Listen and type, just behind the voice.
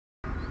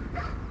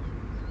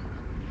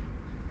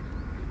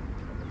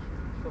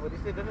over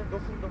this way. Don't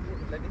pull,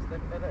 like this. Let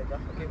her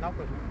adjust. Okay, now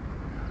pull.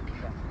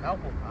 Yeah, now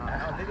pull.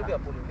 Now a little bit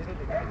of pulling. Little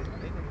bit.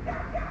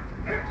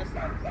 Just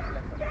left.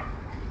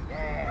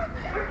 Yeah.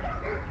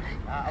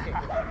 Okay,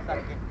 good. Start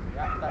again.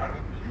 Yeah, start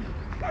again.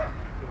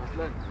 She must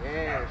learn.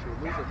 Yeah, she'll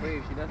lose the prey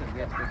if she doesn't.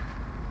 Yes, good.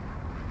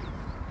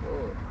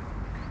 Good.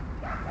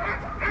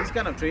 This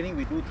kind of training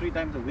we do 3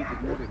 times a week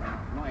with motive,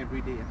 not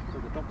every day. So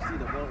the dog see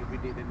the ball every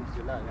day, then it's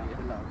allowed. You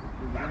don't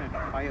have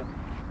to fire.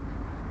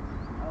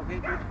 Okay,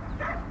 good.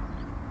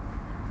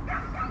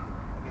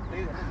 Okay,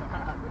 play the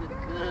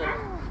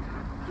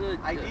good.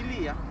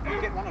 Ideally,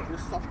 you get one of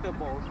those softer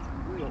balls,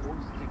 do your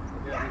own stick.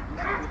 Yeah,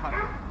 it's too hard.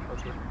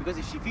 Okay. Because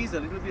if she feels a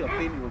little bit of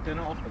pain, you will turn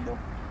her off the ball.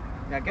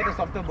 Yeah, get a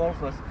softer ball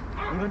first.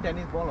 Even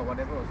tennis ball or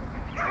whatever also.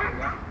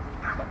 Yeah.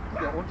 But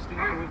put your own string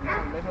to it,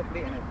 let her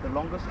play and the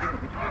longer string a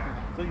bit.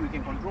 So you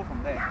can control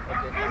from there.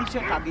 Okay. Teach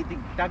her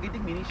targeting.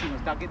 Targeting meaning she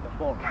must target the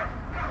ball.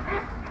 Okay.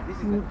 This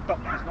is a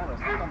dog, it's not a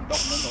some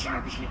dog learns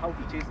automatically how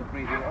to chase the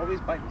prey. They will always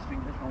bite the string,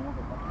 that's normal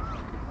for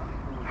dogs.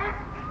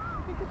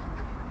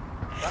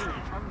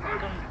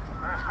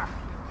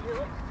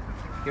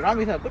 Okay, run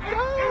with her. Good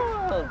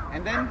job!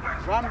 And then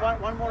run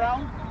one more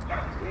round.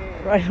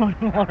 Yeah. Right, one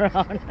more round.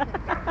 One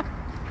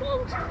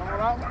more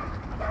round.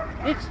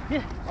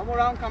 One more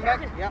round, come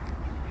back. Yeah.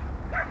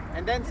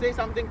 And then say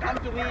something, come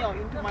to me or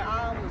into my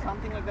arm or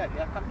something like that.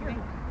 Yeah, come to me.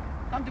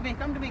 Come to me,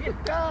 come to me.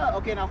 Good job.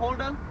 Okay, now hold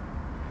her.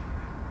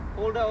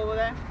 Hold her over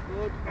there.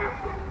 Good.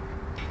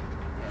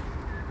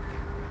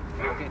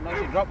 Okay, now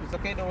she dropped. It's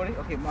okay, don't worry.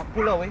 Okay,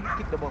 pull her away.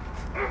 Kick the ball.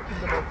 Kick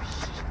the ball.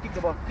 Kick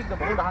the ball. Kick the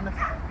ball. Hold the harness.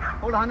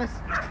 Hold the harness.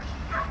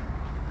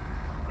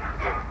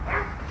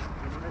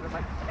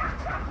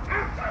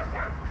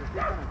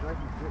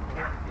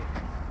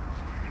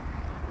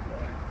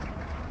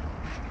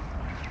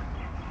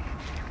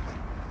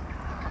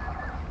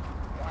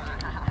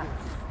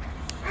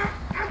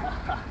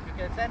 You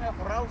can send her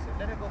for rouse and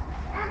let her go.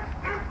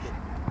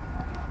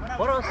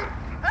 Boros.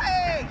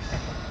 Hey!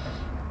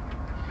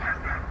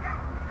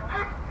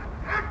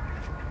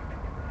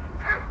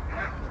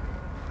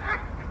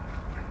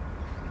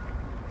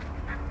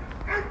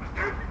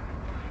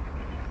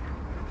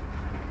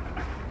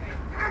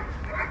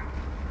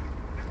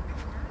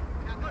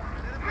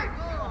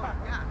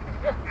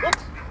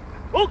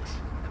 Hooks!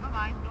 Never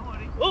mind, don't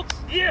worry. Hooks!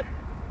 Yeah!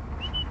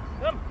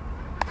 Come!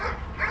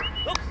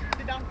 Hooks!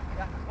 Sit down.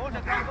 Yeah. Go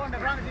on the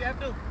ground if you have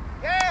to.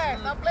 Yes!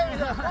 Now play with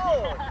her.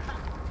 Go!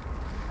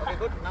 Okay,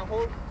 good. Now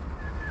hold.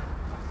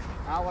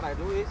 Now what I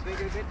do is, wait.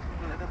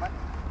 Let her bite.